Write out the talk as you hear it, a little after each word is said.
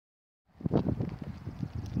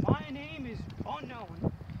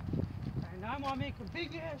I want to make a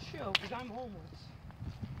big ass show because I'm homeless.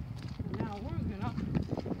 Now we're gonna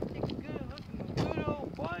take a good look at my good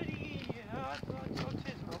old buddy.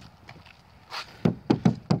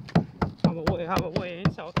 Autismo. I'm away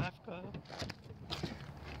in South Africa.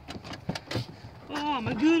 Oh,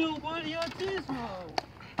 my good old buddy Autismo.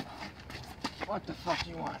 What the fuck do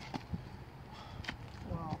you want?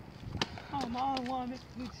 Well, I want to make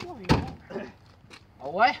a good show, you know. A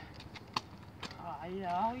what?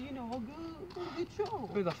 Yeah, you know, a good show.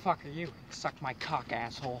 Who the fuck are you? Suck my cock,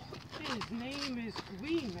 asshole. His name is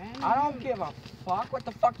Green, man. I don't give a fuck. What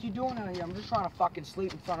the fuck you doing out here? I'm just trying to fucking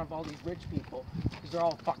sleep in front of all these rich people. Because they're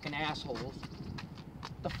all fucking assholes. What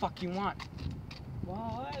the fuck you want?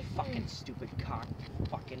 Well, that's Fucking stupid cock.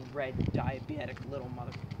 Fucking red, diabetic little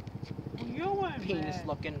mother. You're wearing Penis red.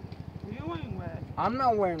 looking. You're wearing red. I'm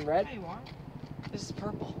not wearing red. Yeah, you are. This is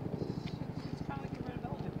purple. It's kind of like a red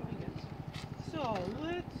velvet, I guess. So,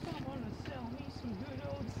 let someone sell me some good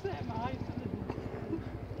old semi.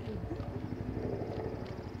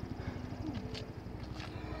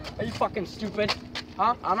 Are you fucking stupid?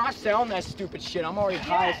 Huh? I'm not selling that stupid shit. I'm already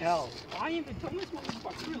high as hell. I ain't been telling this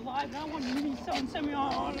motherfucker alive. Now I want to be selling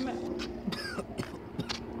semi-automatic.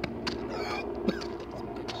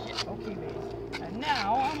 Okay, babe. And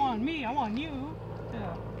now I want you,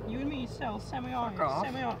 you and me sell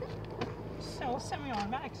semi-automatics,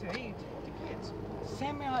 right? To kids.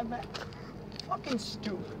 Semi-automatic. Fucking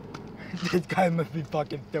stupid. This guy must be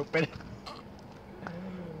fucking stupid.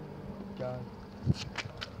 God.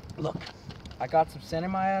 Look, I got some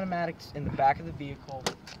semi-automatics in the back of the vehicle.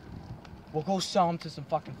 We'll go sell them to some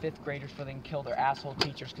fucking 5th graders so they can kill their asshole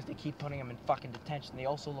teachers because they keep putting them in fucking detention. They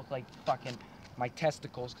also look like fucking my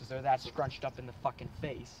testicles because they're that scrunched up in the fucking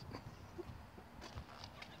face.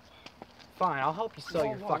 Fine, I'll help you sell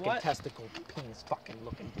your fucking testicle, penis fucking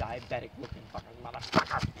looking, diabetic looking fucking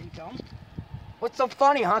motherfucker. You dumb? What's so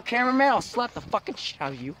funny, huh, cameraman? I'll slap the fucking shit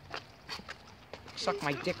out of you. Suck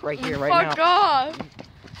my dick right here, right now. Fuck off!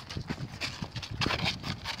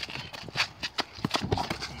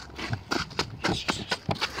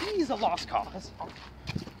 He's a lost cause.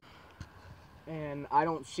 And I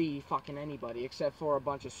don't see fucking anybody except for a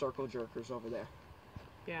bunch of circle jerkers over there.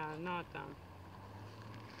 Yeah, not them.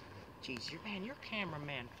 Jeez, your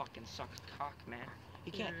cameraman fucking sucks cock, man. He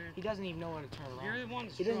can't. Yeah. He doesn't even know how to turn around. You're the one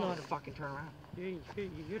that's He doesn't know how drunk. to fucking turn around.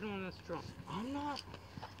 You're the one that's drunk. I'm not.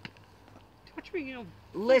 What you mean, you know,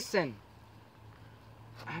 Listen.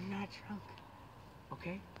 I'm not drunk.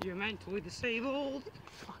 Okay? you're mentally disabled?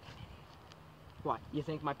 Fucking idiot. What? You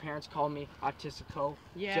think my parents called me Autistico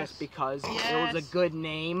Yes. just because it was Yes. a good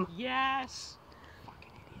name? Yes.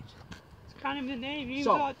 Fucking idiot. It's kind of the name you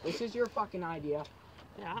So, got. this is your fucking idea.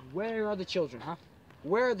 Yeah. Where are the children, huh?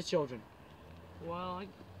 Where are the children? Well,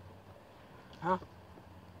 Huh?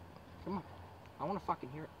 Come on. I want to fucking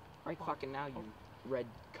hear it. Right fucking now, you red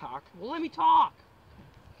cock. well, let me talk.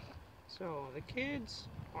 So, the kids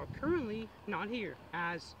are currently not here,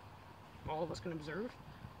 as all of us can observe.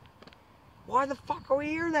 Why the fuck are we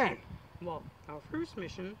here then? Well, our first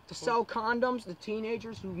mission To sell condoms to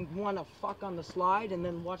teenagers who want to fuck on the slide and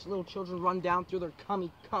then watch little children run down through their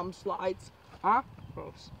cum slides? Huh?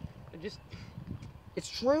 gross. It's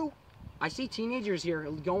true. I see teenagers here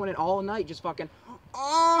going it all night just fucking,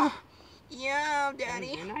 oh, yeah,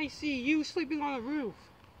 daddy. And I see you sleeping on the roof.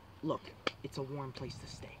 Look, it's a warm place to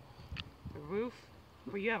stay. The roof?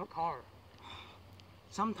 But you have a car.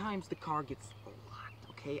 Sometimes the car gets a lot,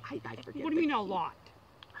 okay? I forget. What do you mean a lot?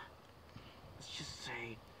 Let's just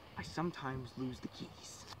say I sometimes lose the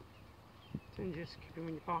keys. Then just keep them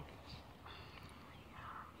in your pockets.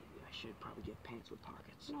 Maybe I should probably get pants with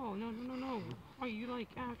pockets. No. Are you like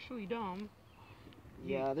actually dumb?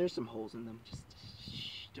 Yeah, there's some holes in them. Just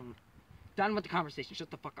shh, don't. Done with the conversation.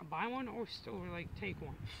 Shut the fuck up. Buy one or still like take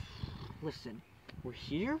one? Listen, we're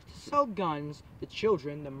here to sell guns to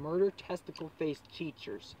children, the murder testicle-faced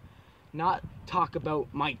teachers. Not talk about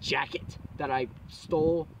my jacket that I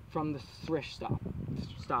stole from the thrift store,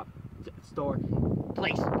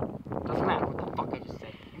 place. Doesn't matter what the fuck I just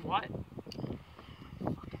said. What?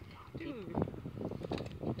 Dude,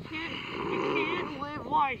 you can't live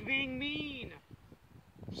life being mean.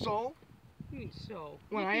 So, You mean so?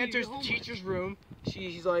 when Look I at enters you, the homeless. teacher's room,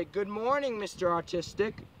 she's like, "Good morning, Mr.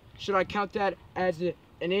 Autistic." Should I count that as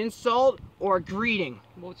an insult or a greeting?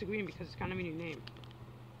 Well, it's a green because it's kind of in your name.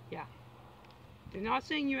 Yeah. They're not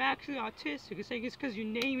saying you're actually autistic. They're saying it's because your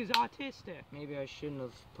name is autistic. Maybe I shouldn't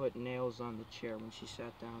have put nails on the chair when she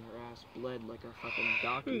sat down. Her ass bled like a fucking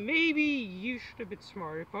donkey. Maybe you should have been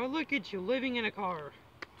smarter, but look at you living in a car.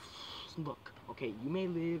 Look, Okay, you may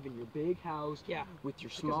live in your big house Yeah. with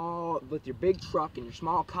your big truck and your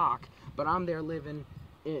small cock, but I'm there living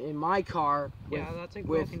in my car with, Yeah, that's like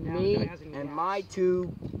with broken down. me It has any and gas. my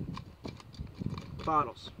 2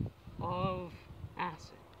 bottles. Of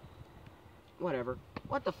acid. Whatever.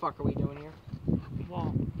 What the fuck are we doing here?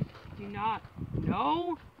 Well, do you not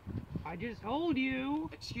know? I just told you.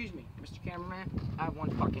 Excuse me, Mr. Cameraman. I have one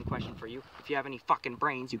fucking question for you. If you have any fucking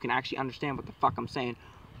brains, you can actually understand what the fuck I'm saying.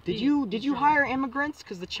 Did you hire immigrants?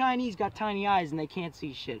 Because the Chinese got tiny eyes and they can't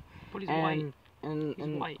see shit. But he's white.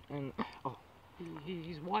 He's white. Oh,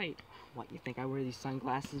 He's white. what, you think I wear these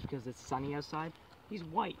sunglasses because it's sunny outside? He's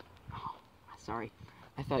white. Oh, sorry.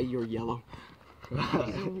 I thought you were yellow.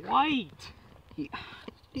 He's white.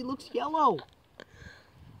 He looks yellow.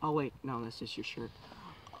 Oh wait, no, that's just your shirt.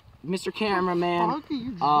 Mr. Cameraman, Fuck, are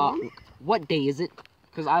you drunk? what day is it?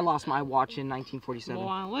 Because I lost my watch in 1947.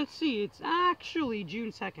 Well, let's see. It's actually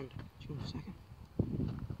June 2nd, June 2nd.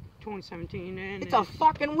 2017, and It's a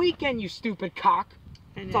fucking weekend, you stupid cock.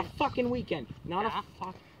 and It's a fucking weekend, not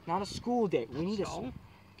Yeah. not a school day. We need So,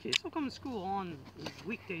 kids still come to school on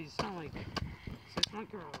weekdays. It's not like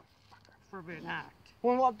you're a forbidden act.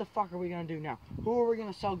 Well, what the fuck are we gonna do now? Who are we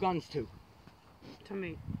gonna sell guns to? To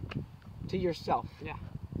me. To yourself. Yeah.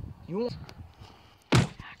 You want... I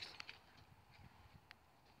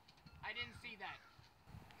didn't see that.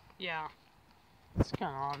 Yeah. It's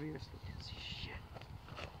kind of obvious. You can see shit.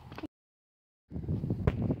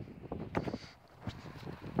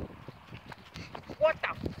 What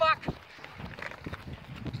the fuck?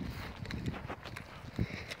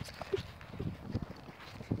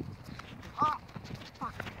 Oh,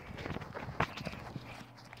 fuck.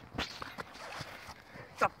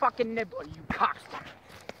 It's a fucking nibbler, you cocksucker.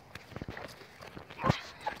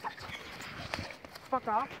 Fuck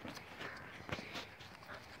off.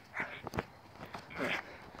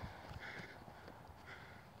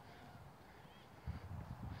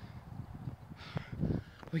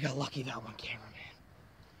 We got lucky that one, cameraman.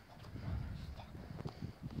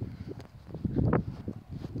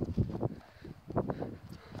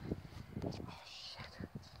 Oh shit.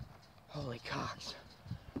 Holy cocks.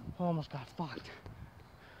 Almost got fucked.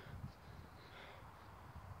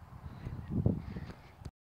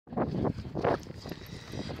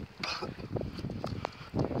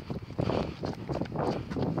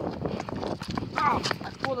 Oh, I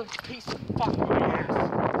pulled a piece of fucking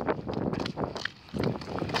ass.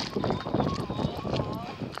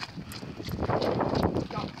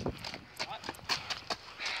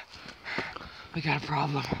 We got a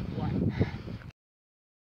problem. What?